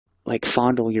like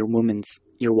fondle your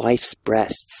wife's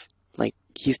breasts. Like,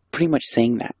 he's pretty much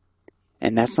saying that.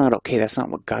 And that's not okay. That's not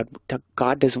what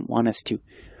God doesn't want us to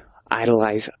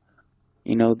idolize,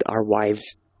 our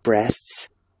wives' breasts.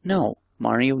 No,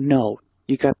 Mario, no.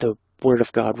 You got the word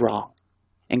of God wrong.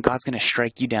 And God's going to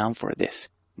strike you down for this,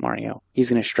 Mario. He's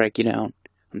going to strike you down.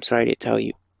 I'm sorry to tell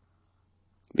you.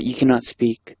 But you cannot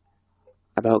speak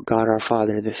about God our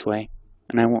Father this way.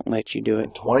 And I won't let you do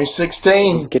it.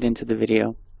 2016. Let's get into the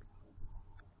video.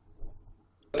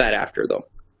 That after, though,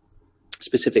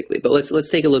 specifically. But let's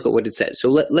take a look at what it says. So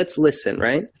let's listen,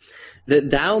 right? That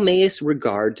thou mayest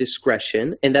regard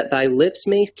discretion, and that thy lips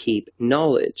may keep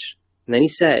knowledge. And then he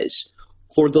says,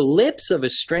 for the lips of a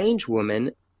strange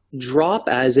woman drop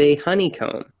as a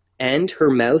honeycomb, and her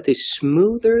mouth is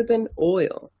smoother than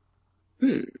oil.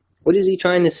 What is he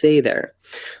trying to say there?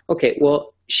 Okay,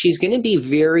 well, she's going to be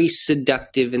very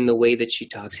seductive in the way that she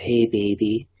talks. Hey,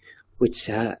 baby, what's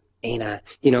up? Ain't I?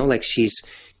 Like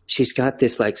she's got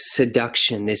this like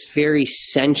seduction, this very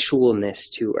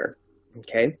sensualness to her.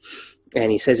 Okay.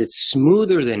 And he says it's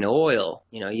smoother than oil.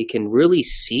 You can really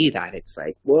see that. It's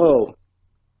like, whoa.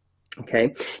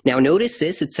 Okay. Now notice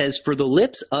this. It says, for the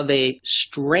lips of a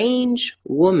strange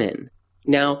woman.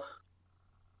 Now,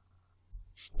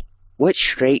 what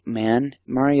straight man?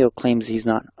 Mario claims he's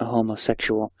not a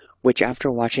homosexual, which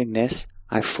after watching this,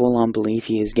 I full on believe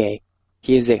he is gay.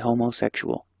 He is a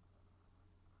homosexual.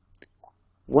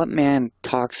 What man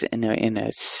talks in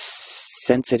a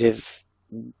sensitive,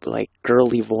 like,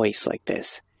 girly voice like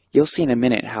this? You'll see in a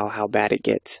minute how bad it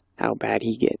gets, how bad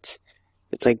he gets.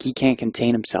 It's like he can't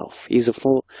contain himself.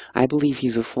 I believe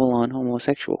he's a full-on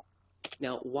homosexual.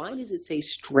 Now, why does it say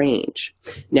strange?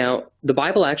 Now, the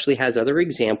Bible actually has other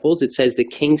examples. It says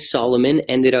that King Solomon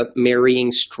ended up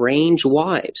marrying strange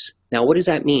wives. Now, what does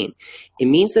that mean? It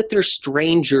means that they're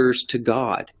strangers to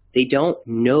God. They don't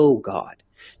know God.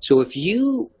 So if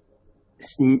you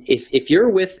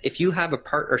have a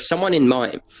partner, someone in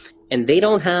mind, and they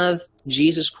don't have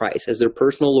Jesus Christ as their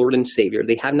personal Lord and Savior,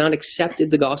 they have not accepted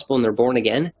the gospel and they're born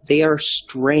again, they are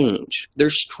strange.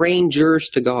 They're strangers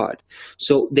to God.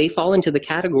 So they fall into the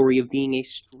category of being a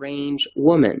strange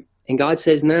woman. And God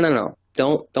says, no,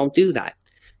 don't do that.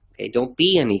 Okay, don't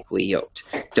be unequally yoked.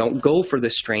 Don't go for the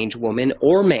strange woman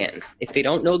or man. If they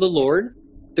don't know the Lord,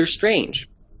 they're strange.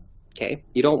 Okay,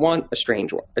 you don't want a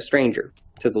stranger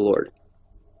to the Lord.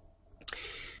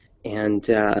 And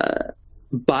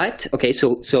but okay,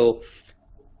 so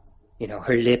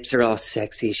her lips are all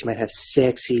sexy. She might have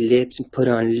sexy lips and put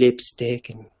on lipstick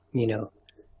and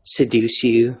seduce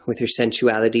you with her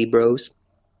sensuality, bros.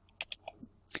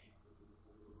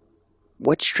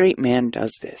 What straight man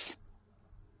does this?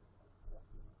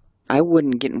 I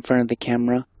wouldn't get in front of the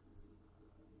camera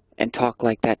and talk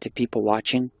like that to people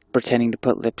watching, pretending to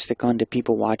put lipstick on to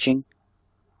people watching.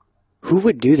 Who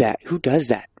would do that? Who does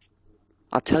that?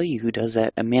 I'll tell you who does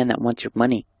that. A man that wants your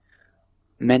money.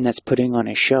 A man that's putting on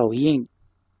a show. He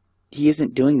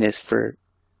isn't doing this for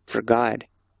God.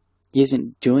 He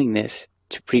isn't doing this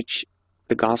to preach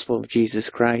the gospel of Jesus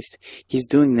Christ. He's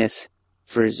doing this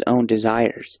for his own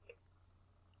desires.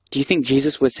 Do you think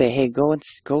Jesus would say, hey, go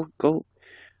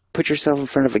put yourself in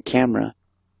front of a camera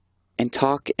and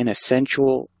talk in a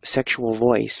sensual, sexual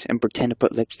voice and pretend to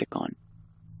put lipstick on?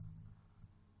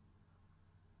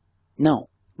 No,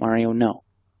 Mario, no.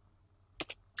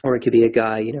 Or it could be a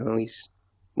guy, he's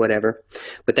whatever.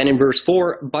 But then in verse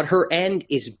 4, but her end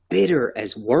is bitter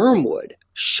as wormwood,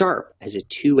 sharp as a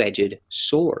two-edged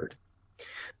sword.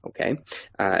 Okay?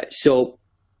 So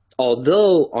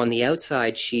although on the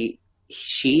outside she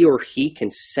or he can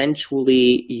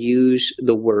sensually use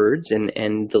the words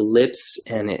and the lips,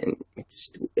 and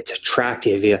it's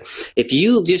attractive. Yeah. If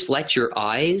you just let your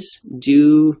eyes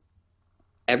do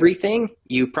everything,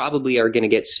 you probably are going to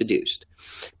get seduced.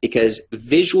 Because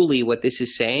visually what this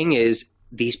is saying is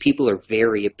these people are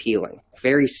very appealing,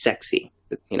 very sexy.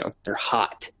 They're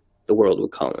hot, the world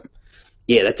would call them.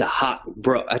 Yeah, that's a hot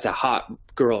bro. That's a hot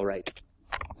girl, right?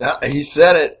 Yeah, he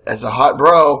said it. That's a hot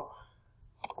bro.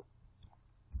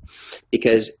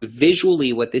 Because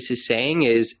visually what this is saying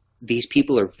is these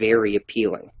people are very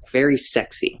appealing, very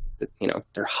sexy.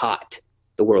 They're hot,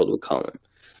 the world would call them.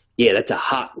 Yeah, that's a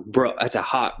hot bro. That's a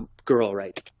hot girl,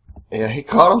 right? Yeah, he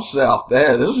caught himself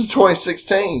there. This is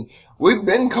 2016. We've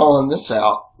been calling this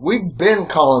out.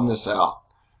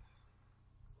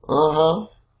 Uh-huh.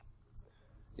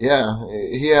 Yeah,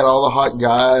 he had all the hot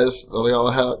guys, all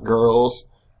the hot girls.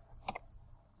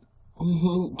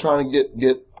 Trying to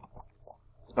get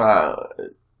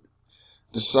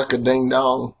to suck a ding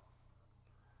dong.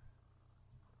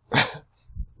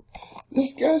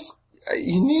 This guy's,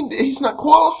 he's not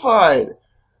qualified.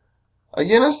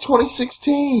 Again, it's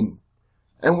 2016.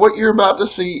 And what you're about to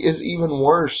see is even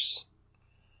worse.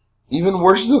 Even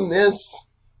worse than this.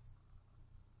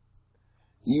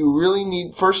 You really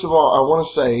need, first of all, I want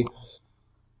to say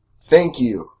thank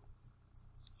you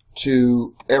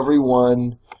to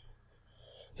everyone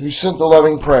who sent the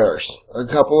loving prayers. A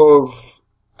couple of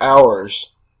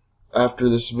hours after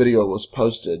this video was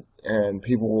posted, and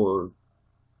people were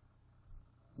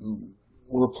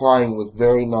replying with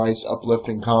very nice,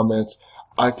 uplifting comments.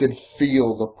 I could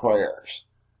feel the prayers.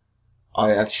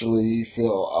 I actually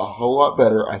feel a whole lot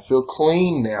better. I feel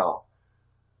clean now.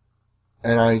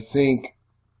 And I think,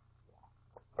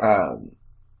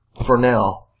 for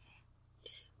now,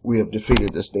 we have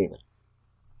defeated this demon.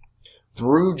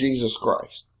 Through Jesus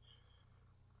Christ,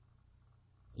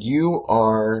 you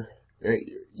are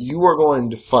going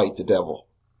to fight the devil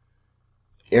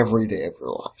every day of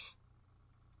your life.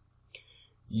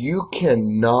 You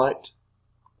cannot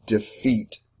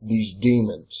defeat these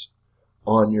demons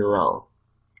on your own.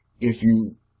 If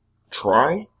you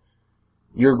try,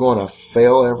 you're going to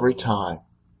fail every time.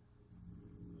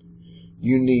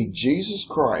 You need Jesus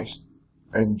Christ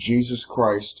and Jesus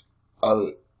Christ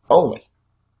only.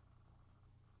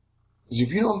 Because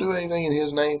if you don't do anything in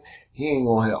His name, He ain't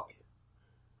going to help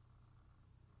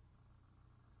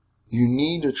you. You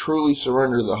need to truly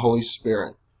surrender to the Holy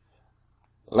Spirit.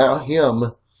 Allow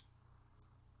Him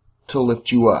to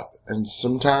lift you up. And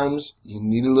sometimes you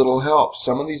need a little help.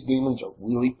 Some of these demons are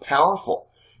really powerful.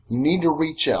 You need to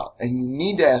reach out and you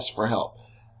need to ask for help.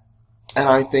 And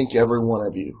I thank every one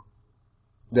of you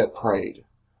that prayed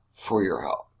for your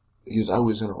help. Because I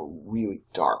was in a really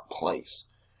dark place.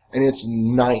 And it's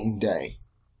night and day.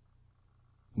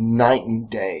 Night and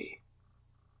day.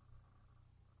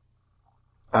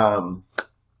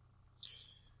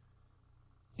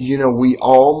 We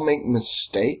all make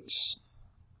mistakes.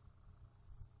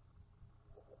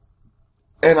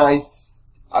 And I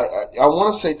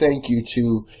want to say thank you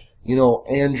to,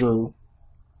 Andrew,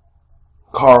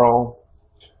 Carl,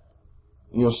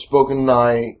 Spoken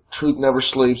Night, Truth Never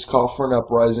Sleeps, Call for an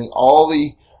Uprising, all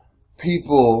the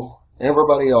people,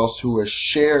 everybody else who has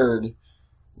shared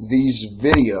these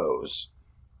videos,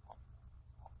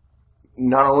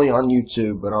 not only on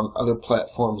YouTube, but on other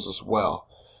platforms as well.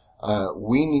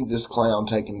 We need this clown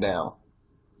taken down.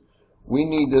 We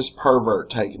need this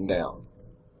pervert taken down.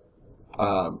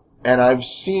 And I've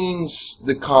seen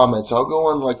the comments. I'll go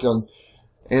on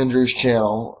Andrew's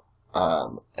channel,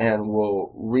 and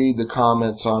we'll read the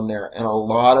comments on there. And a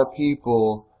lot of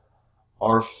people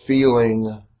are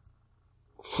feeling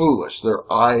foolish.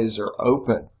 Their eyes are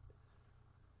open.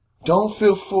 Don't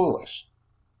feel foolish.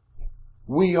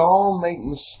 We all make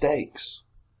mistakes.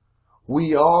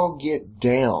 We all get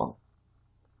down.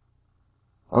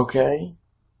 Okay?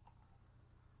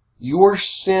 Your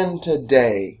sin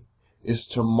today is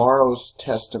tomorrow's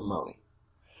testimony.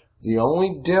 The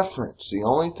only difference, the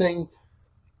only thing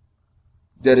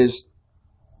that is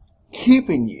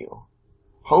keeping you,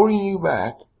 holding you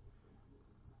back,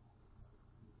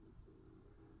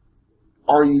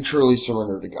 are you truly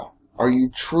surrendered to God? Are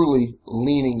you truly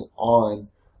leaning on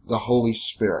the Holy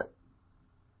Spirit?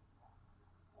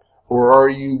 Or are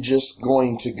you just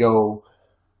going to go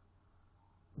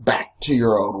back to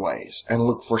your old ways and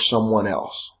look for someone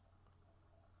else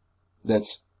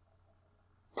that's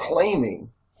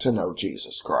claiming to know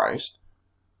Jesus Christ,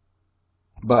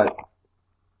 but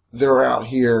they're out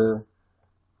here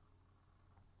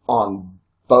on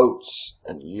boats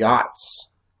and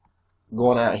yachts,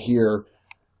 going out here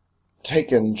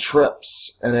taking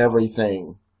trips and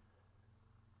everything,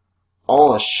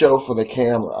 all a show for the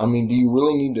camera. I mean, do you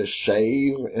really need to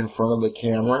shave in front of the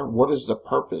camera? What is the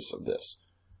purpose of this?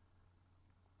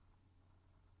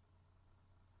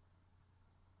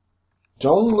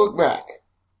 Don't look back.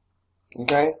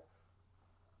 Okay?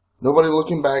 Nobody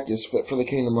looking back is fit for the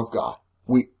kingdom of God.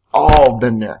 We all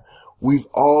been there. We've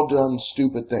all done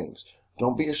stupid things.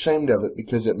 Don't be ashamed of it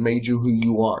because it made you who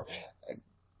you are.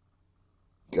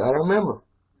 Gotta remember,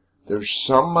 there's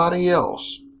somebody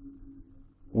else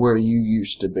where you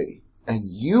used to be. And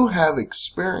you have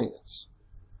experience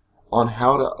on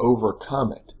how to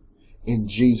overcome it in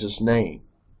Jesus' name.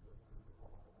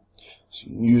 So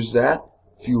you can use that.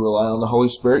 If you rely on the Holy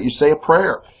Spirit, you say a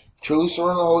prayer. Truly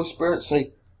surrender to the Holy Spirit.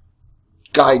 Say,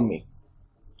 guide me.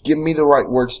 Give me the right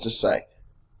words to say.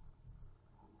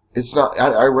 It's not,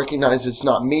 I recognize it's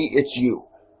not me, it's you.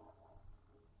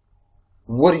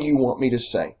 What do you want me to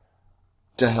say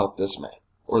to help this man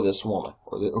or this woman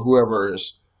or whoever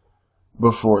is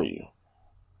before you?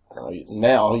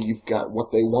 Now you've got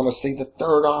what they want to see, the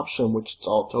third option, which is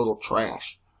all total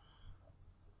trash.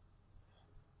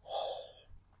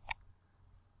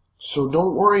 So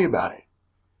don't worry about it.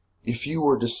 If you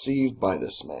were deceived by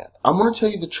this man, I'm going to tell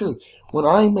you the truth. When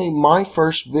I made my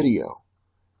first video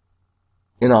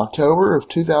in October of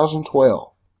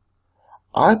 2012,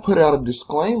 I put out a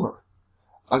disclaimer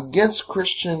against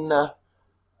Christian,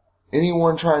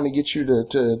 anyone trying to get you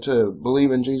to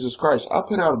believe in Jesus Christ. I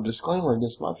put out a disclaimer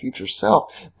against my future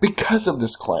self because of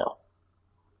this clown.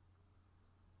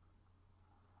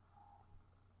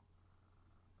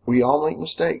 We all make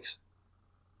mistakes.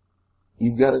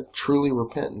 You've got to truly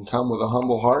repent and come with a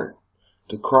humble heart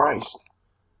to Christ.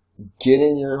 Get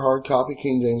in your hard copy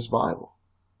King James Bible.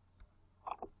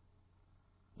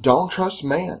 Don't trust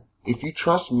man. If you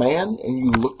trust man and you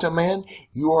look to man,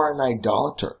 you are an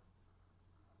idolater.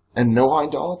 And no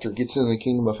idolater gets into the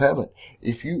kingdom of heaven.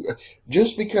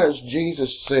 Just because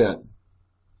Jesus said,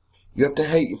 you have to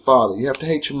hate your father, you have to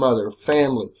hate your mother,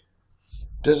 family,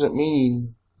 doesn't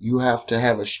mean you have to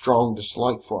have a strong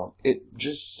dislike for them. It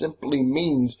just simply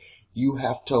means you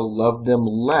have to love them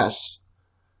less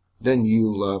than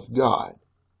you love God.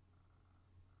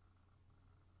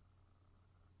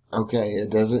 Okay,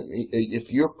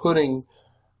 if you're putting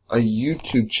a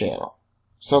YouTube channel,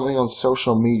 something on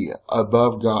social media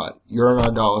above God, you're an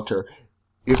idolater.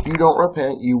 If you don't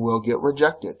repent, you will get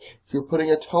rejected. If you're putting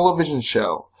a television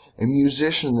show, a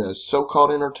musician, a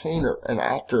so-called entertainer, an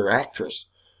actor, actress,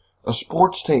 a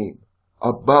sports team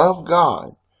above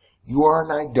God, you are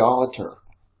an idolater.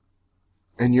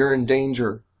 And you're in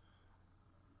danger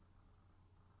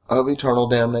of eternal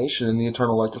damnation in the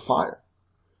eternal lake of fire.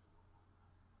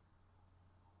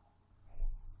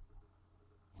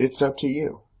 It's up to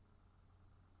you.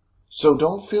 So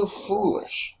don't feel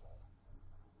foolish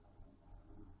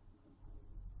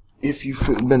if you've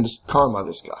been conned by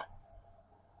this guy.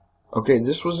 Okay,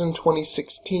 this was in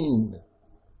 2016.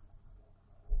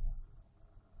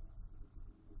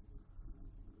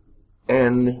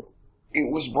 And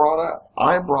it was brought up.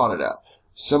 I brought it up.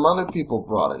 Some other people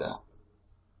brought it up.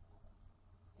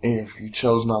 And if you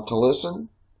chose not to listen,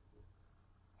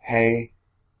 hey,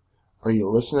 are you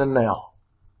listening now?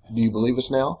 Do you believe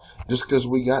us now? Just because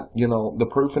we got, the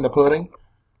proof in the pudding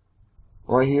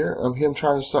right here of him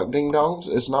trying to suck ding-dongs,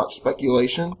 it's not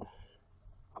speculation.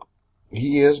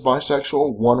 He is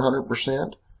bisexual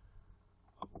 100%.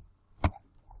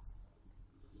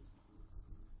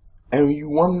 And you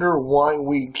wonder why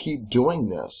we keep doing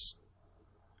this.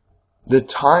 The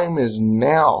time is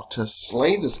now to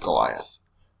slay this Goliath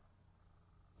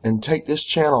and take this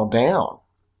channel down.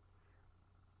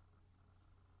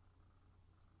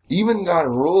 Even God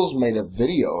Rules made a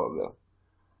video of it.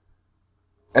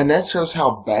 And that shows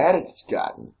how bad it's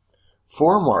gotten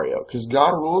for Mario. Because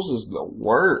God Rules is the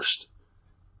worst.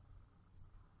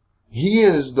 He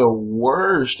is the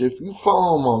worst. If you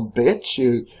follow him on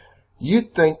BitChute,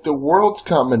 you'd think the world's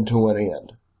coming to an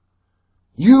end.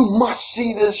 You must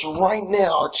see this right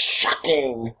now. It's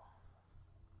shocking.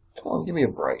 Come on, give me a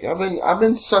break. I've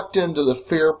been sucked into the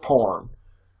fear porn.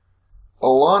 A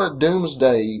lot of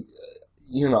doomsday,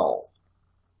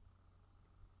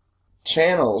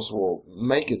 channels will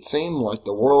make it seem like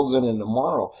the world's ending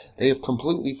tomorrow. They have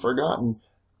completely forgotten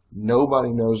nobody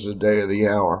knows the day or the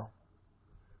hour.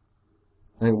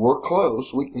 And we're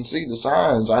close. We can see the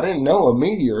signs. I didn't know a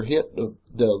meteor hit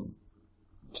the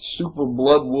super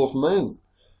blood wolf moon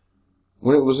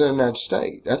when it was in that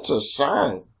state. That's a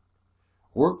sign.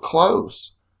 We're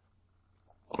close.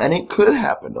 And it could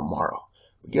happen tomorrow.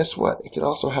 But guess what? It could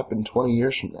also happen 20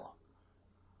 years from now.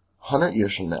 100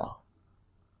 years from now.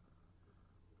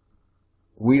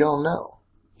 We don't know.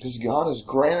 Because God has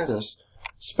granted us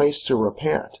space to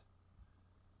repent.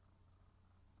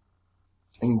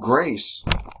 And grace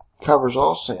covers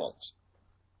all sins.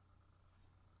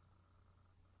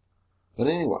 But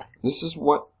anyway, this is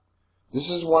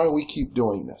why we keep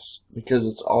doing this. Because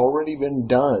it's already been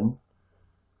done.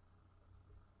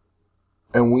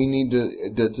 And we need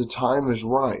the time is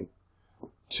right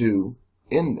to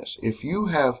end this. If you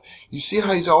see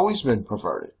how he's always been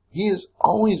perverted. He has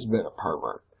always been a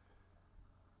pervert.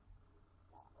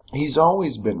 He's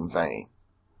always been vain.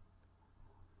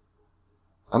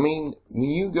 I mean, when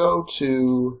you go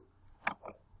to...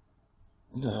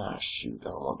 shoot, I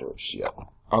don't want to do it just yet.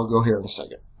 I'll go here in a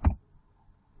second.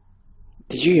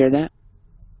 Did you hear that?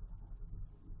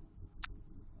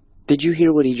 Did you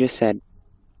hear what he just said?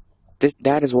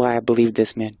 That is why I believe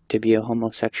this man to be a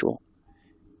homosexual.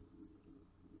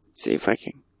 See if I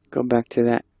can go back to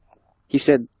that. He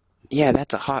said, yeah,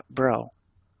 that's a hot bro.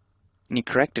 And he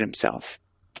corrected himself.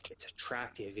 It's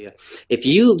attractive. Yeah. If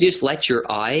you just let your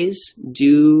eyes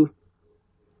do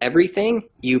everything,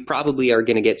 you probably are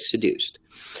going to get seduced.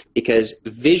 Because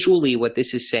visually what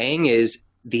this is saying is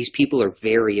these people are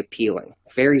very appealing,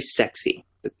 very sexy.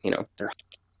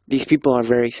 These people are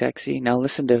very sexy. Now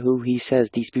listen to who he says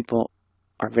these people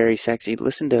are very sexy.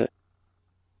 Listen to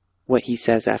what he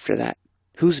says after that.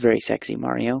 Who's very sexy,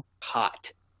 Mario?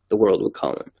 Hot, the world would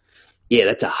call him. Yeah,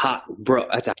 that's a hot bro.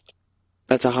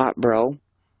 That's a hot bro.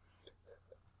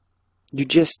 You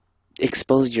just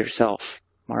exposed yourself,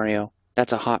 Mario.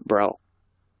 That's a hot bro.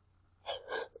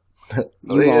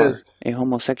 You are a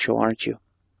homosexual, aren't you?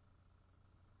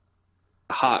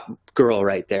 Hot girl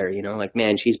right there, like,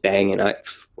 man, she's banging.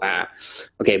 Wow.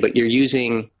 Okay, but you're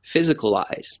using physical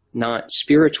eyes, not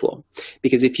spiritual.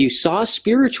 Because if you saw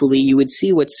spiritually, you would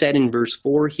see what's said in verse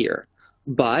 4 here.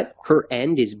 But her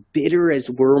end is bitter as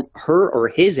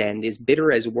his end is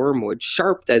bitter as wormwood,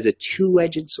 sharp as a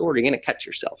two-edged sword. You're going to cut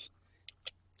yourself.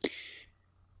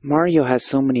 Mario has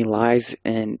so many lies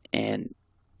and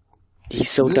he's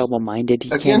so double-minded. He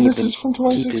can't even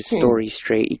keep his story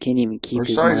straight. He can't even keep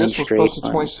his mind straight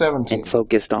and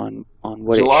focused on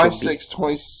what July it should 6, be.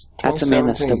 2017. That's a man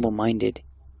that's double-minded.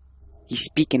 He's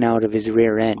speaking out of his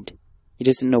rear end. He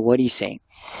doesn't know what he's saying.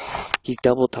 He's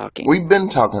double-talking. We've been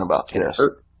talking about this.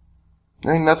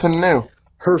 There ain't nothing new.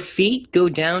 Her feet go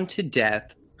down to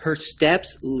death. Her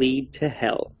steps lead to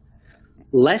hell.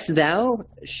 Lest thou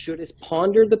shouldest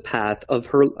ponder the path of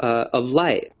her of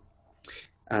life.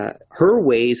 Her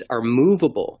ways are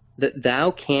movable, that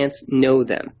thou canst know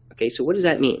them. Okay, so what does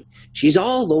that mean? She's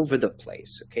all over the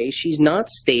place. Okay, she's not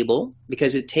stable,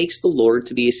 because it takes the Lord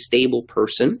to be a stable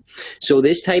person. So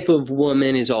this type of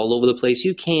woman is all over the place.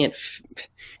 You can't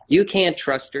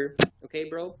trust her. Okay,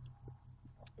 bro?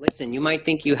 Listen, you might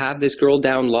think you have this girl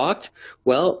down locked.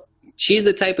 Well, she's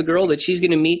the type of girl that she's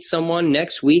going to meet someone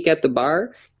next week at the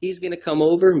bar. He's going to come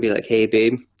over and be like, hey,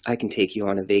 babe, I can take you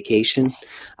on a vacation.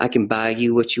 I can buy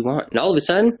you what you want. And all of a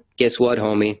sudden, guess what,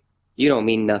 homie? You don't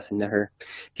mean nothing to her.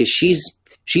 Because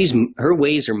her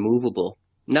ways are movable.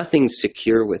 Nothing's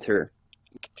secure with her.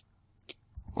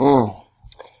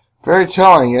 Very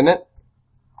telling, isn't it?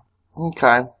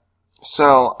 Okay.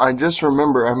 So, I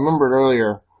remembered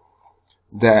earlier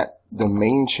that the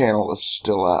main channel is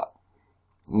still up.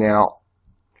 Now,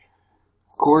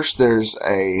 of course, there's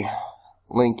a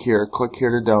link here, click here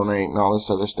to donate and all this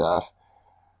other stuff.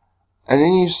 And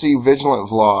then you see Vigilant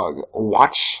Vlog.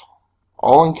 Watch,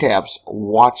 all in caps,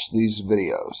 watch these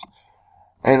videos.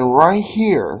 And right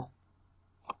here,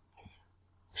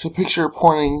 there's a picture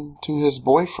pointing to his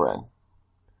boyfriend,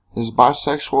 his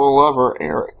bisexual lover,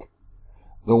 Eric.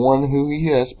 The one who he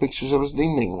has pictures of his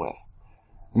dealing with.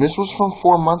 And this was from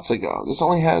 4 months ago. This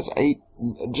only has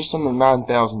just under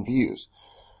 9,000 views.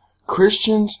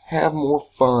 Christians have more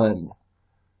fun.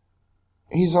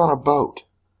 He's on a boat.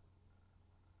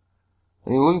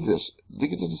 And look at this.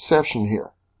 Look at the deception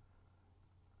here.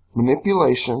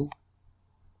 Manipulation.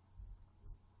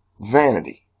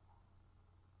 Vanity.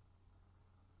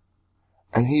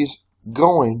 And he's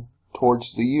going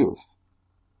towards the youth.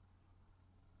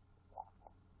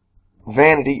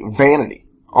 Vanity, vanity.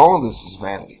 All of this is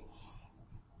vanity.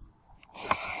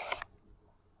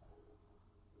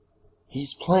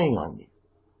 He's playing on you.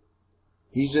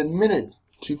 He's admitted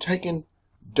to taking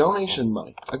donation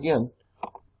money. Again,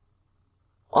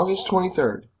 August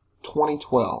 23rd,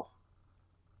 2012.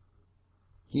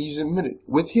 He's admitted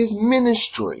with his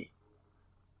ministry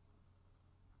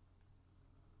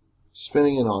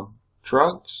spending it on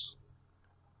drugs,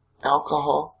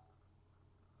 alcohol,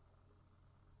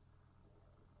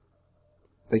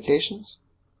 vacations.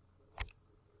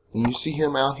 And you see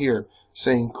him out here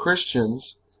saying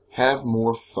Christians have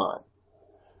more fun.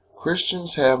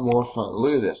 Christians have more fun.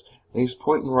 Look at this. And he's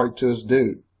pointing right to his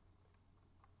dude.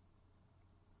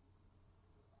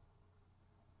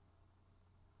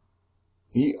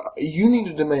 You need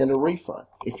to demand a refund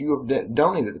if you have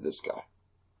donated to this guy.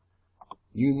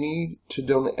 You need to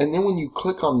donate. And then when you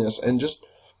click on this and just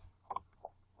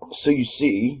so you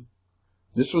see,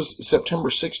 this was September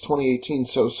 6, 2018.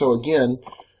 So again,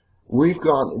 we've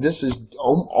gone, this is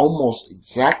almost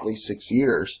exactly 6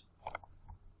 years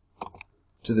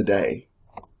to the day.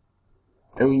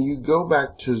 And when you go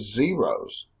back to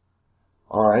zeros,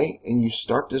 alright, and you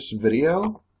start this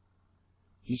video,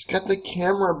 he's got the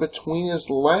camera between his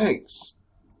legs.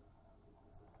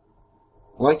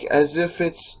 Like as if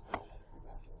it's,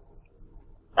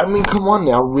 I mean, come on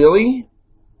now, really?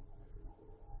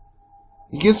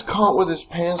 He gets caught with his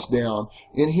pants down,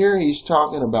 and here he's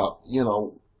talking about,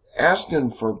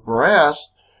 asking for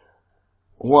breast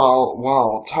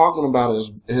while talking about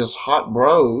his hot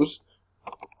bros.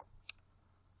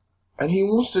 And he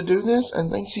wants to do this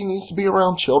and thinks he needs to be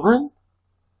around children?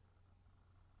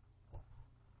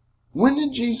 When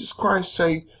did Jesus Christ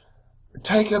say,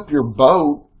 take up your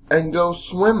boat and go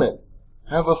swimming.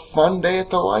 Have a fun day at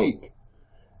the lake.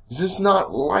 Is this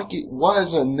not like it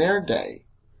was in their day,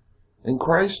 in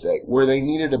Christ's day, where they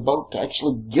needed a boat to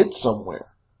actually get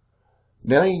somewhere?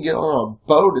 Now you get on a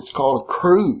boat, it's called a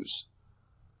cruise.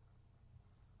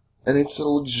 And it's a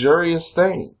luxurious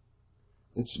thing.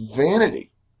 It's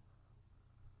vanity.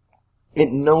 It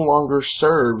no longer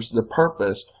serves the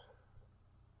purpose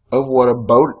of what a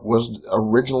boat was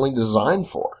originally designed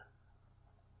for,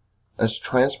 as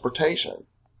transportation.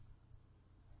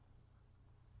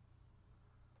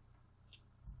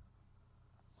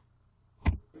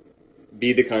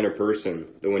 Be the kind of person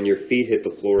that when your feet hit the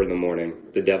floor in the morning,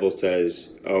 the devil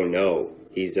says, "Oh no,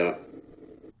 he's up."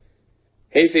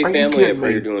 Hey Faith family, I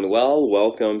pray you're doing well.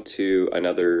 Welcome to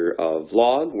another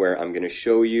vlog where I'm going to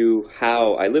show you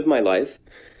how I live my life.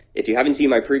 If you haven't seen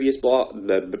my previous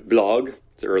vlog,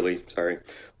 it's early, sorry,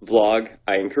 vlog,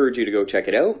 I encourage you to go check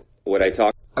it out. What I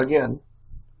talk again,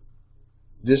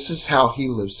 this is how he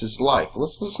lives his life.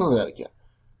 Let's listen to that again.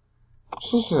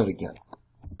 Let's listen to it again.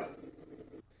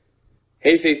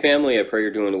 Hey Faith family, I pray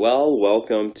you're doing well.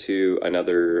 Welcome to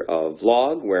another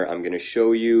vlog where I'm going to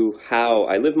show you how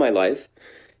I live my life.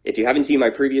 If you haven't seen my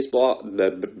previous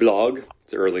vlog,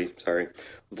 it's early, sorry,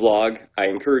 vlog, I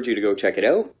encourage you to go check it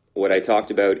out. What I talked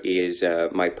about is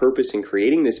my purpose in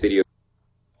creating this video.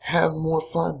 Have more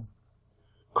fun.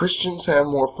 Christians have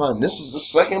more fun. This is the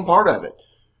second part of it.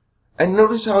 And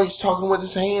notice how he's talking with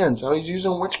his hands, how he's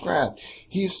using witchcraft.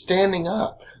 He's standing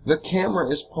up. The camera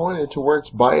is pointed to where it's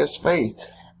by his face.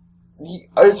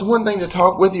 It's one thing to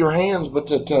talk with your hands, but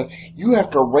you have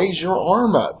to raise your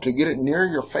arm up to get it near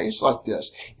your face like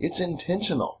this. It's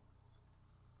intentional.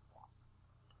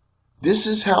 This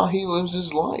is how he lives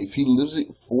his life. He lives it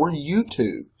for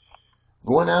YouTube.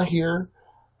 Going out here,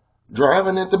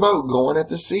 driving at the boat, going at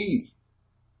the sea.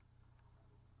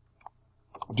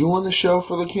 Doing the show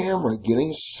for the camera,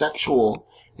 getting sexual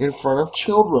in front of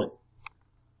children.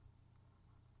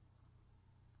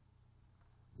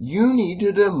 You need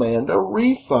to demand a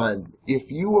refund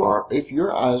if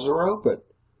your eyes are open.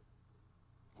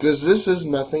 Because this is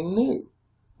nothing new.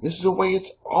 This is the way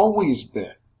it's always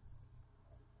been.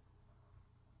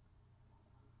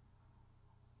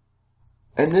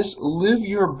 And this live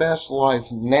your best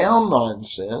life now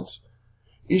nonsense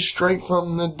is straight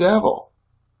from the devil.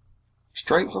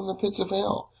 Straight from the pits of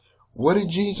hell. What did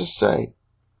Jesus say?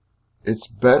 It's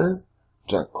better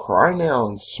to cry now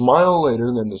and smile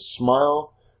later than to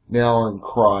smile now and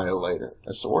cry later.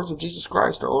 That's the words of Jesus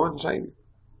Christ, our Lord and Savior.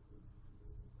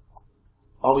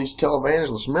 All these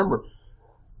televangelists, remember,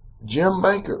 Jim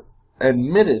Bakker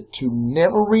admitted to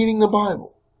never reading the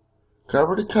Bible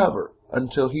cover to cover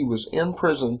until he was in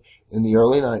prison in the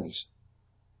early 90s.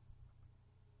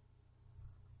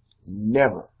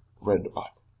 Never read the Bible.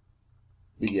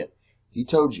 But yet, he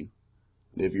told you,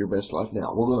 live your best life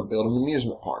now. We're going to build an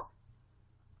amusement park.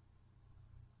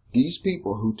 These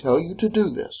people who tell you to do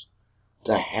this,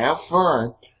 to have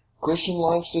fun, Christian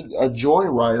life's a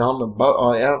joyride on the boat,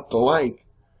 out at the lake,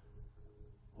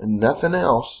 and nothing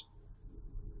else.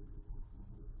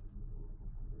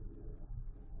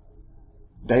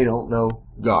 They don't know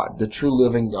God, the true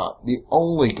living God, the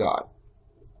only God,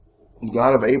 the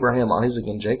God of Abraham, Isaac,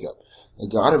 and Jacob. The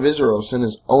God of Israel sent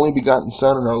his only begotten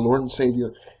Son and our Lord and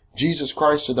Savior, Jesus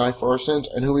Christ, to die for our sins,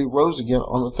 and who he rose again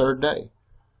on the third day.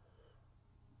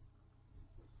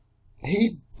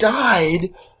 He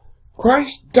died.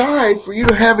 Christ died for you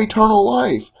to have eternal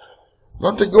life.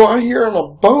 Not to go out here on a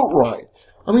boat ride.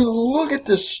 I mean, look at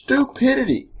this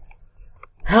stupidity.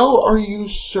 How are you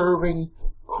serving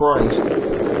Christ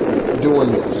doing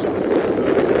this?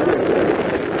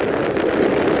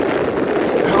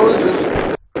 How is this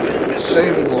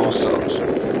saving lost souls?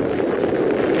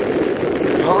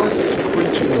 How is this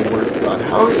preaching the Word of God?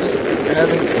 How is this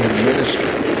having a ministry?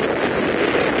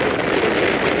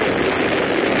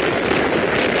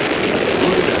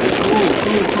 Look at that.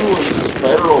 Cool. This is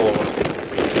barrel.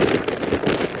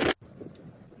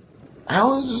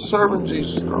 How is this serving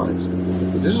Jesus Christ?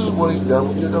 This is what he's done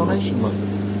with your donation money.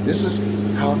 This is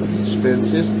how he spends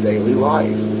his daily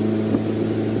life.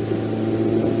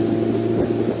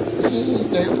 This is his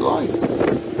daily life.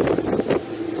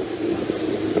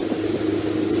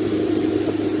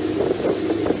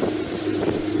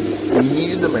 We need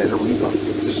to demand a refund.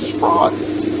 This is fraud.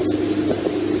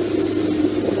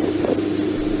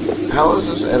 How is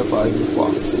this edifying your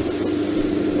flock?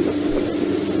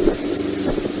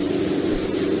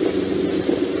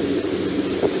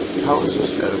 How is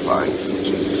this edifying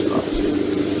Jesus Christ?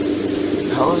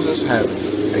 How is this having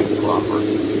a proper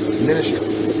ministry?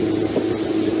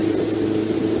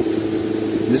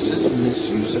 This is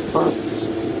misuse of funds.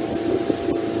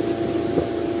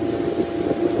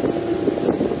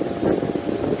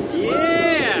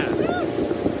 Yeah!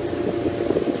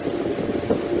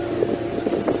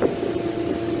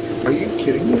 Are you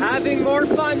kidding me? Having more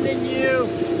fun than you.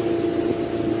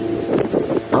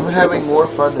 I'm having more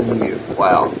fun than you.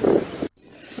 Wow.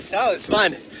 That was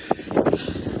fun.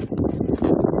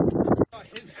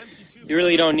 You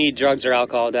really don't need drugs or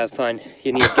alcohol to have fun.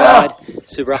 You need God,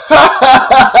 sobriety.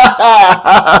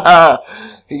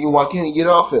 Why can't he get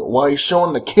off it? While he's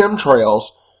showing the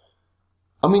chemtrails.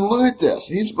 I mean, look at this.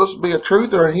 He's supposed to be a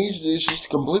truther, and he's just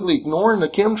completely ignoring the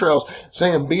chemtrails,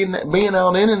 saying being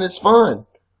out in it is fun.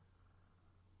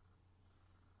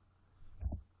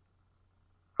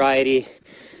 Variety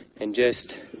and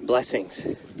just blessings.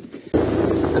 And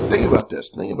think about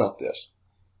this. Think about this.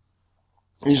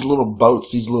 These little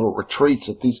boats, these little retreats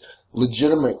that these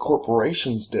legitimate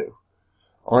corporations do.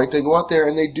 All right, they go out there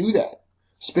and they do that.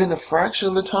 Spend a fraction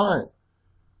of the time.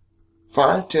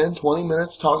 5, 10, 20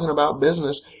 minutes talking about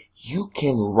business. You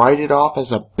can write it off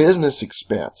as a business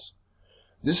expense.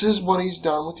 This is what he's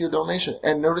done with your donation.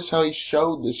 And notice how he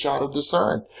showed the shot of the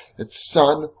sun. It's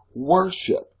sun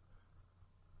worship.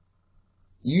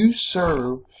 You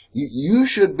serve, you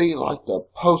should be like the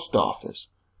post office.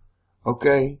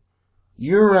 Okay?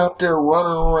 You're out there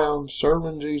running around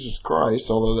serving Jesus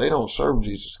Christ, although they don't serve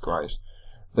Jesus Christ.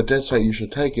 But that's how you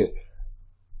should take it.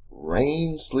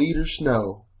 Rain, sleet, or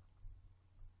snow.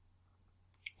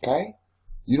 Okay?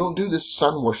 You don't do this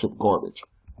sun worship garbage.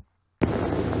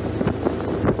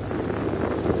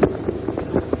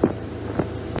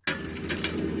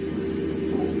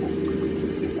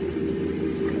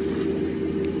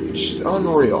 Just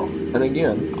unreal. And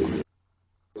again,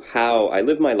 how I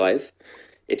live my life.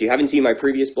 If you haven't seen my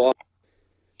previous blog,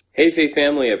 hey Faith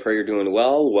family, I pray you're doing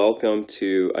well. Welcome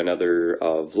to another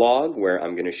vlog where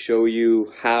I'm going to show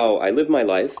you how I live my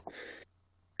life.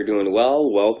 You're doing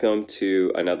well. Welcome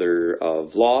to another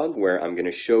vlog where I'm going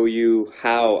to show you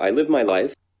how I live my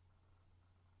life.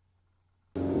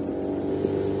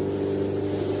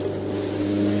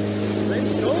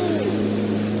 Let's go!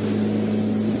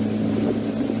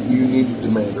 you need to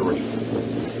demand a refund.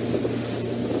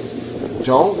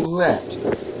 Don't let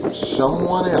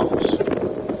someone else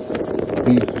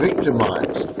be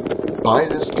victimized by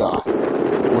this guy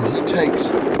when he takes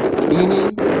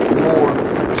any more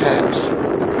cash.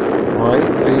 Right?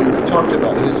 And we talked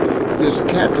about his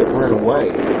cat that ran away.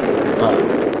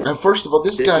 And first of all,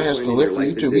 this guy has to live for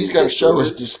YouTube. He's got to show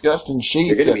his disgusting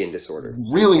sheets that be in disorder.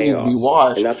 really need to be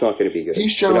washed. And that's not going to be good. He You're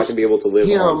not shows going to be able to live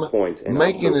on him point and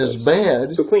making his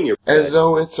bed so clean your bed. as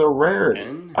though it's a rarity.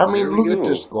 And I mean, there we look at go.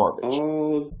 this garbage.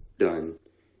 All done.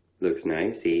 Looks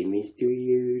nice, eh, Mr.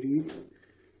 Yeti?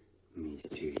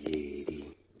 Mr.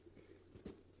 Yeti.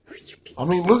 I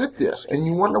mean, look at this. And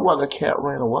you wonder why the cat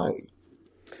ran away.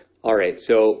 All right,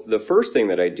 so the first thing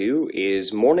that I do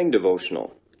is morning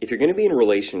devotional. If you're going to be in a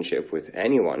relationship with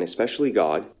anyone, especially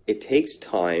God, it takes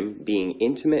time being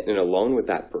intimate and alone with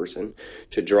that person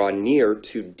to draw near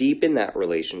to deepen that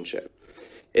relationship.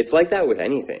 It's like that with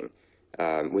anything,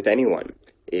 with anyone.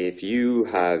 If you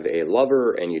have a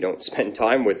lover and you don't spend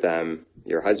time with them,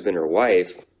 your husband or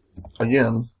wife.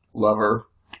 Again, lover,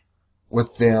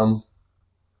 with them,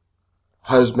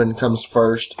 husband comes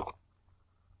first.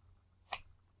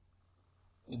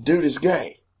 The dude is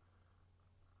gay.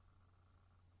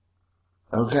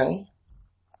 Okay?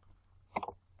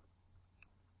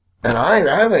 And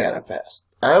I've had a past.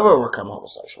 I've overcome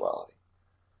homosexuality.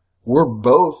 We're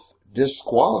both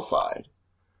disqualified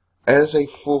as a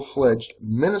full-fledged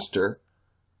minister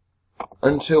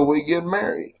until we get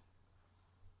married.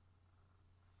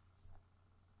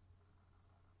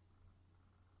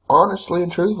 Honestly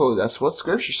and truthfully, that's what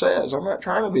Scripture says. I'm not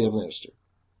trying to be a minister.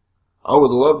 I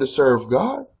would love to serve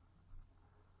God,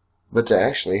 but to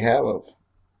actually have a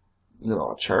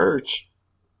church,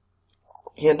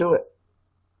 can't do it.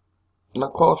 I'm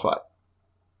not qualified.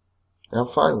 And I'm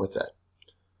fine with that.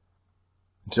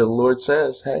 Until the Lord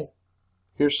says, hey,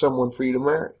 here's someone for you to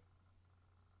marry.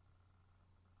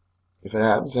 If it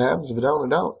happens, it happens. If it don't, it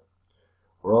don't.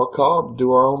 We're all called to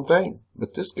do our own thing.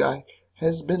 But this guy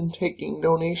has been taking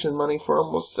donation money for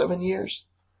almost 7 years,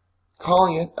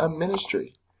 calling it a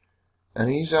ministry. And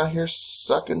he's out here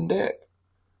sucking dick.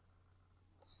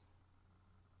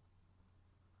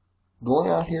 Going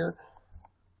out here,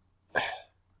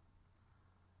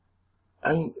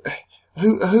 I mean,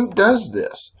 who does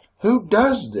this? Who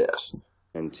does this?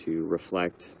 And to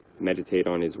reflect, meditate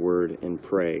on His Word, and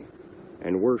pray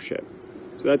and worship.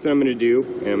 So that's what I'm going to do,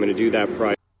 and I'm going to do that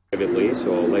privately. privately,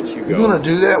 so I'll let you go. You want to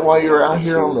do that while you're out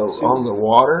here on the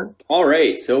water? All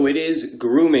right, so it is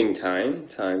grooming time.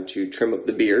 Time to trim up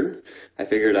the beard. I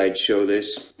figured I'd show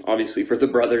this, obviously, for the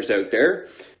brothers out there.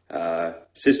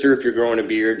 Sister, if you're growing a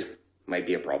beard, might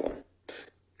be a problem.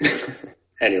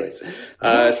 Anyways,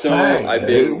 so I've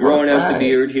been growing out the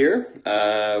beard here.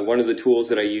 One of the tools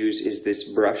that I use is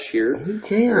this brush here. Who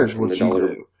cares what you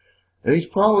do? He's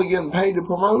probably getting paid to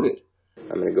promote it.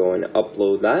 I'm going to go and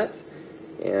upload that.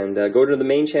 And go to the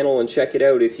main channel and check it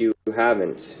out if you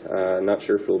haven't. Not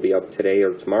sure if it'll be up today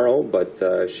or tomorrow,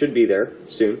 but should be there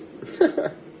soon.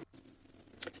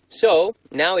 So,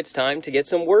 now it's time to get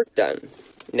some work done.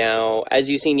 Now, as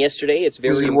you've seen yesterday, it's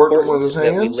very important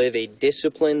that we live a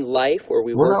disciplined life where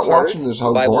we work hard. We're not watching this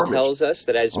whole Bible garbage. tells us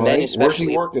that as men especially... Where's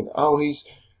he working? Oh, he's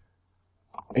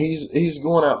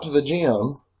going out to the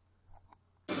gym.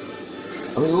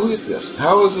 I mean, look at this.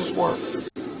 How does this work?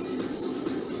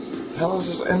 How is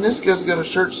this? And this guy's got a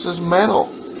shirt that says metal.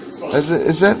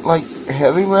 Is that like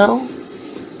heavy metal?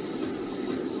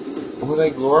 Will they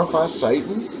glorify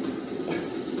Satan?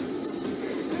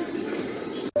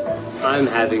 I'm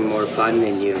having more fun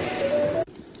than you.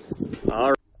 All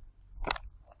right.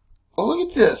 Well, look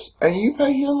at this. And you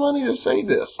pay him money to say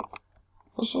this.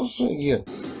 Let's say it again.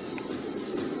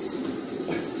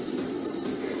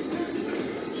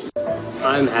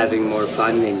 I'm having more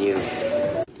fun than you.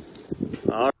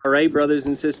 All right, brothers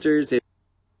and sisters.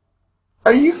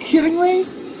 Are you kidding me?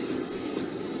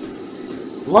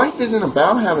 Life isn't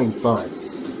about having fun.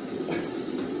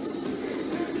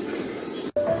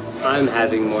 I'm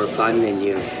having more fun than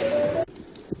you.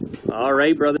 All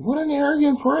right, brother. What an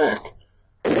arrogant prick.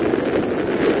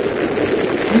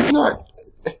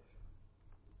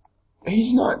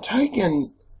 He's not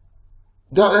taking...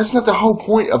 That's not the whole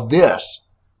point of this.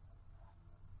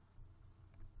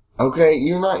 Okay,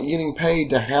 you're not getting paid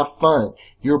to have fun.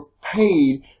 You're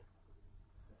paid...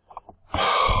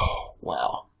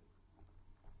 Wow.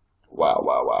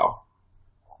 Wow.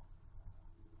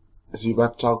 Is he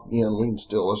about to talk again? We can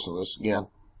still listen to this again.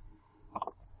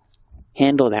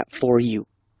 Handle that for you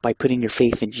by putting your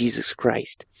faith in Jesus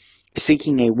Christ.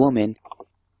 Seeking a woman...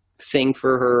 thing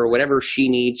for her, whatever she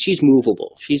needs. She's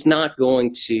movable. She's not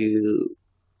going to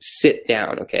sit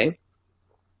down, okay?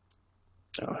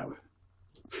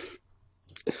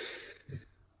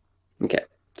 Okay,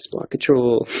 let's block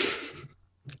control.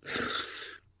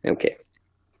 Okay.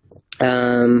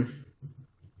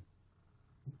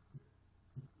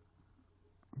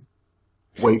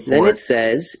 Wait for then it. It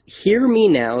says, "Hear me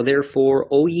now, therefore,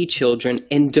 O ye children,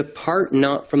 and depart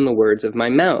not from the words of my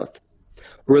mouth.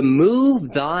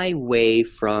 Remove thy way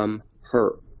from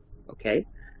her." Okay?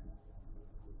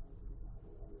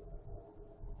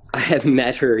 I have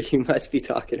met her. You must be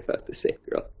talking about the same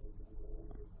girl.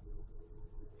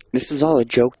 This is all a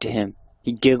joke to him.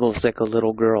 He giggles like a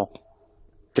little girl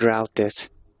throughout this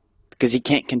because he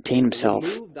can't contain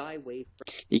himself.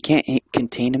 He can't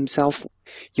contain himself.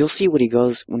 You'll see what he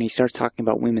goes when he starts talking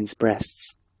about women's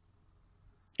breasts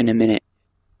in a minute.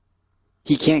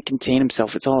 He can't contain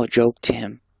himself. It's all a joke to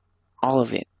him. All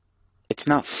of it. It's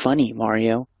not funny,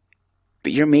 Mario.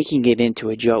 But you're making it into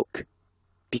a joke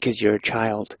because you're a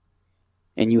child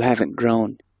and you haven't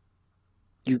grown.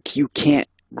 You can't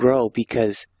grow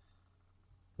because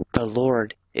the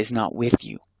Lord is not with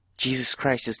you. Jesus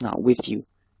Christ is not with you.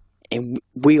 And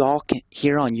we all can,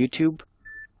 here on YouTube,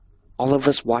 all of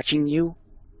us watching you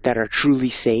that are truly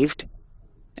saved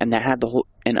and that have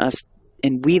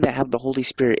we that have the Holy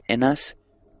Spirit in us,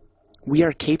 we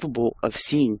are capable of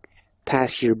seeing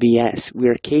past your BS. We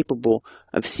are capable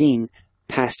of seeing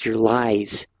past your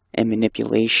lies and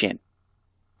manipulation.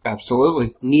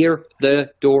 Absolutely. Near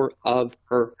the door of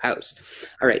her house.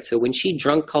 All right, so when she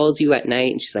drunk calls you at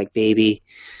night and she's like, "Baby,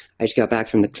 I just got back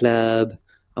from the club.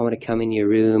 I want to come in your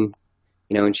room."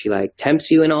 You know, and she like tempts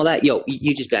you and all that. Yo,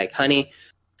 you just be like, "Honey,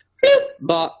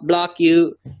 block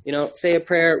you. You know, say a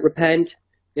prayer, repent,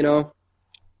 you know."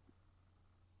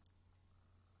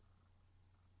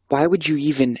 Why would you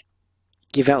even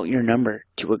give out your number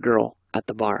to a girl at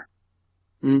the bar?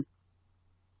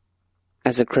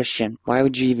 As a Christian, why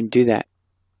would you even do that?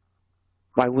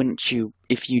 Why wouldn't you,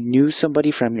 if you knew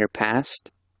somebody from your past,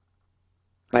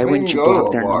 why wouldn't you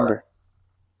block their number?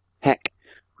 Heck,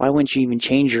 why wouldn't you even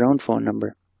change your own phone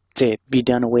number to be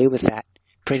done away with that?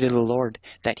 Pray to the Lord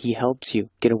that He helps you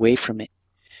get away from it.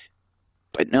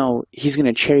 But no, he's going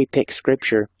to cherry pick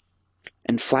scripture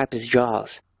and flap his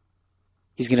jaws.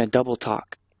 He's going to double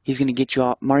talk. He's going to get you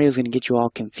all, Mario's going to get you all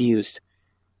confused.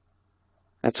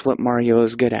 That's what Mario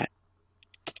is good at.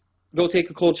 Go take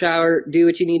a cold shower, do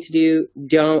what you need to do.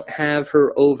 Don't have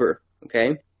her over,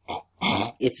 okay?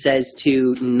 It says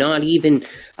to not even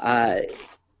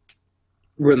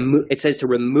remove. It says to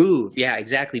remove. Yeah,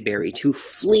 exactly, Barry. To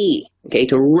flee. Okay,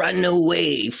 to run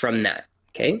away from that.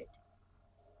 Okay.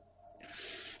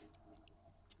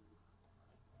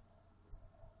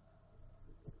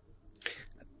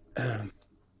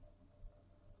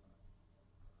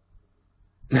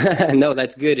 No,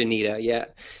 that's good, Anita. Yeah.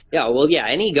 Yeah. Well, yeah.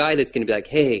 Any guy that's going to be like,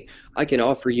 hey, I can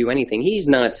offer you anything, he's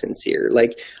not sincere.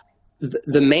 Like,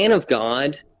 the man of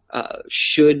God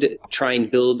should try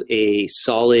and build a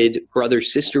solid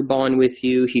brother-sister bond with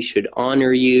you. He should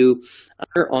honor you,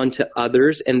 onto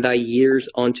others, and thy years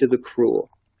onto the cruel.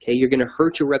 Okay, you're going to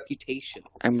hurt your reputation.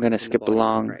 I'm going to skip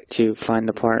along to find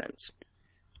the part.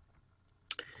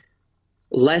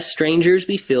 Lest strangers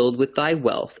be filled with thy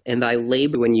wealth, and thy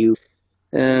labor when you...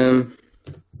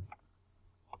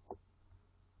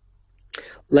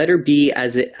 let her be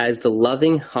as the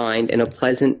loving hind and a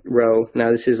pleasant roe.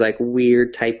 Now this is like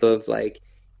weird type of like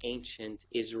ancient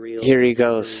Israel. Here he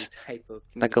goes, type of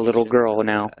like a little girl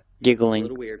now, giggling. A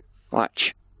little weird.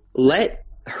 Watch. Let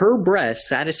her breast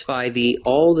satisfy thee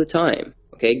all the time.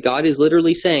 Okay, God is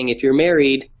literally saying, if you're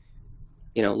married,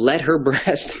 let her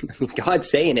breast. I mean, God's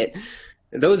saying it.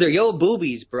 Those are your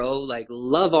boobies, bro. Like,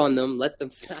 love on them. Let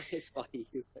them satisfy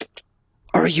you.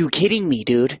 Are you kidding me,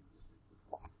 dude?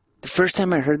 The first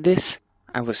time I heard this,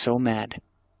 I was so mad.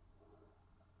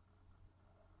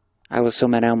 I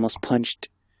almost punched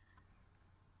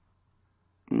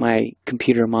my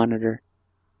computer monitor.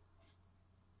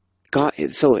 God,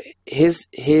 so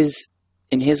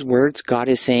in his words, God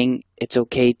is saying it's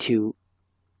okay to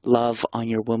love on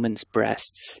your woman's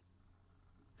breasts.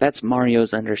 That's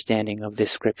Mario's understanding of this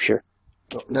scripture.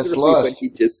 That's lust. What he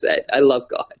just said. I love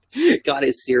God. God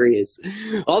is serious.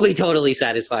 I'll be totally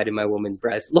satisfied in my woman's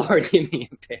breast. Lord, give me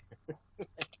a pair.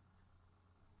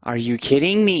 Are you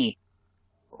kidding me?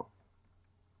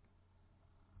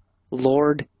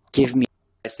 Lord, give me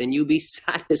a breast, and you be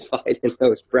satisfied in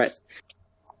those breasts.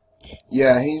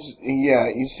 Yeah,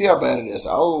 you see how bad it is.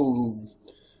 I'll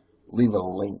leave a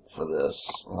link for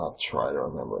this. I'll try to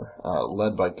remember.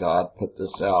 Led by God put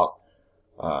this out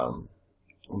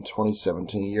in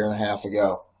 2017, a year and a half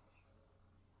ago.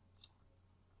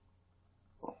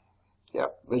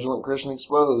 Yep, Vigilant Christian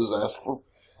Exposed,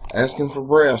 asking for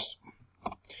breast.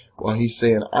 Well, he's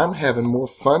saying, I'm having more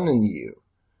fun than you.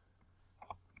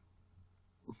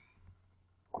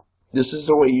 This is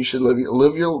the way you should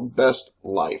live your best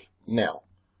life now.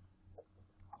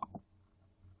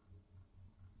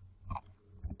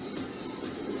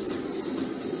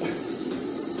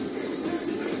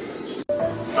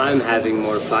 I'm having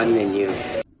more fun than you.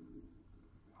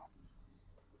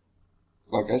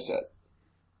 Like I said,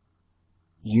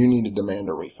 you need to demand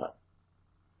a refund.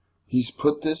 He's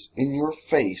put this in your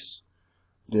face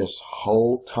this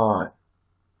whole time.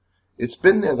 It's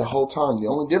been there the whole time. The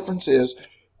only difference is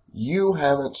you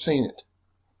haven't seen it.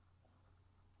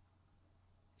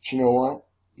 But you know what?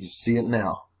 You see it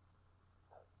now.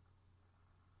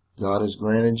 God has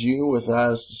granted you with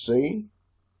eyes to see,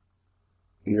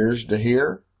 ears to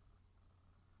hear.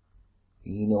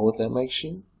 You know what that makes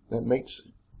you?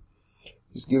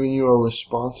 He's giving you a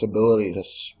responsibility to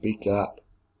speak up.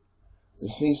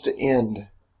 This needs to end.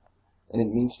 And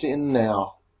it needs to end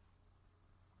now.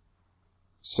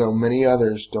 So many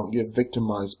others don't get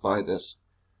victimized by this.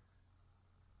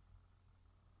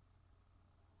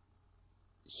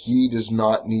 He does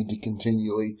not need to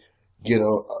continually get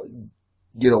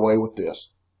away with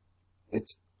this.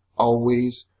 It's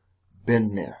always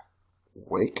been there.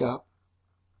 Wake up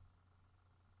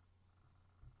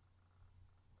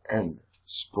and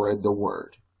spread the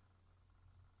word.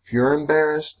 If you're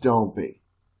embarrassed, don't be.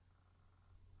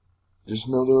 Just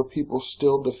know there are people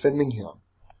still defending him.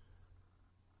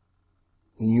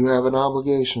 And you have an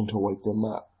obligation to wake them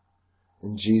up.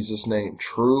 In Jesus' name,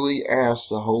 truly ask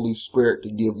the Holy Spirit to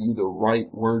give you the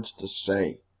right words to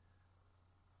say.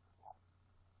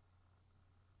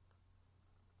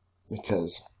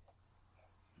 Because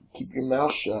keep your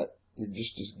mouth shut, you're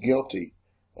just as guilty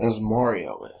as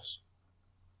Mario is.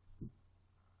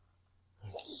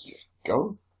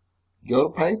 Go to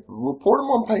PayPal. Report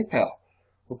him on PayPal.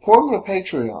 Report him on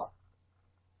Patreon.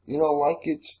 Like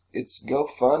it's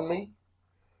GoFundMe.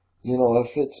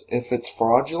 If it's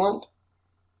fraudulent,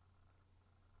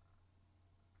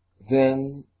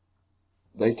 then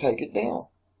they take it down.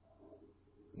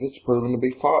 It's proven to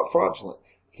be fraudulent.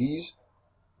 He's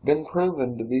been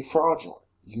proven to be fraudulent.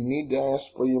 You need to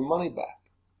ask for your money back.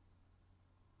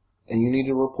 And you need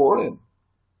to report him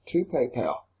to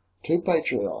PayPal, to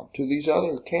Patreon, to these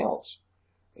other accounts,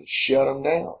 and shut them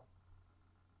down.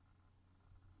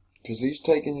 Because he's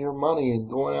taking your money and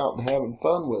going out and having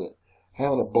fun with it,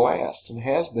 having a blast, and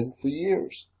has been for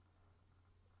years.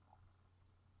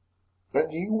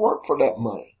 And you work for that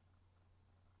money.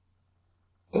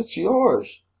 That's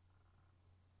yours.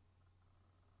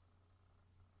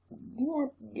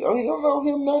 You don't owe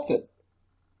him nothing.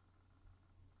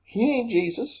 He ain't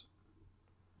Jesus.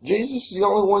 Jesus is the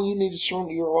only one you need to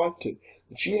surrender your life to,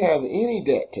 that you have any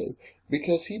debt to,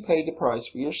 because he paid the price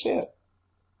for your sin.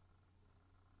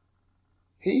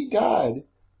 He died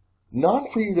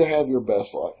not for you to have your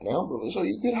best life now, but so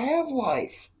you could have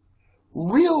life.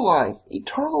 Real life.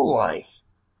 Eternal life.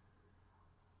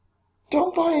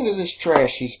 Don't buy into this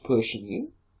trash he's pushing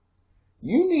you.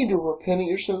 You need to repent of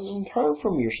your sins and turn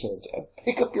from your sins and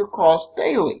pick up your cross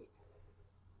daily.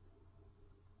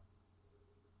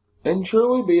 And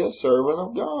truly be a servant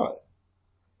of God.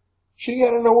 So you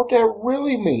got to know what that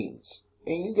really means.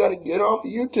 And you got to get off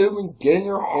of YouTube and get in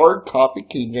your hard copy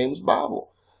King James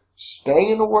Bible.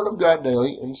 Staying in the Word of God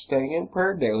daily and staying in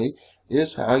prayer daily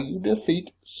is how you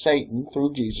defeat Satan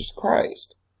through Jesus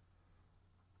Christ.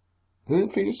 Who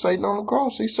defeated Satan on the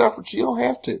cross? He suffered, so you don't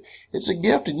have to. It's a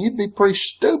gift, and you'd be pretty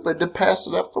stupid to pass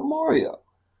it up for Mario.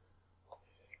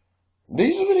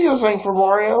 These videos ain't for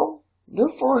Mario. They're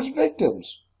for his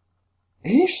victims.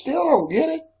 He still don't get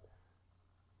it.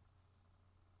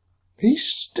 He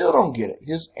still don't get it.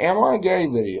 His Am I Gay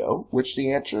video, which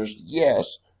the answer is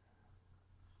yes.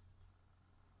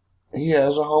 He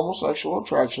has a homosexual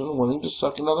attraction, wanting to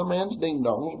suck another man's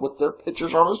ding-dongs with their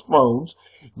pictures on his phones,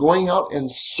 going out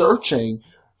and searching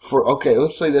for, okay,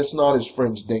 let's say that's not his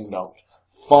friend's ding-dongs.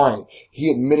 Fine. He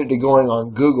admitted to going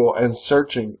on Google and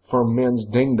searching for men's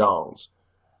ding-dongs.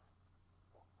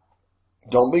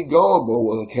 Don't be gullible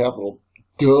with a capital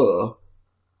Duh.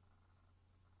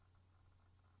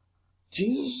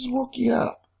 Jesus will woke you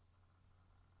up.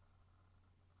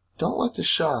 Don't let the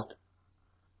shock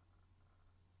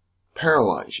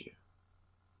paralyze you.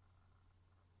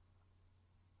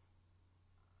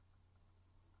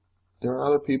 There are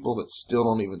other people that still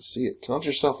don't even see it. Count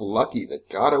yourself lucky that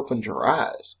God opened your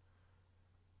eyes.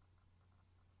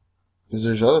 Because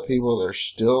there's other people that are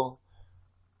still,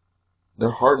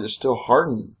 their heart is still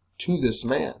hardened to this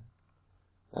man.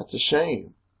 That's a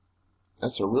shame.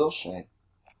 That's a real shame.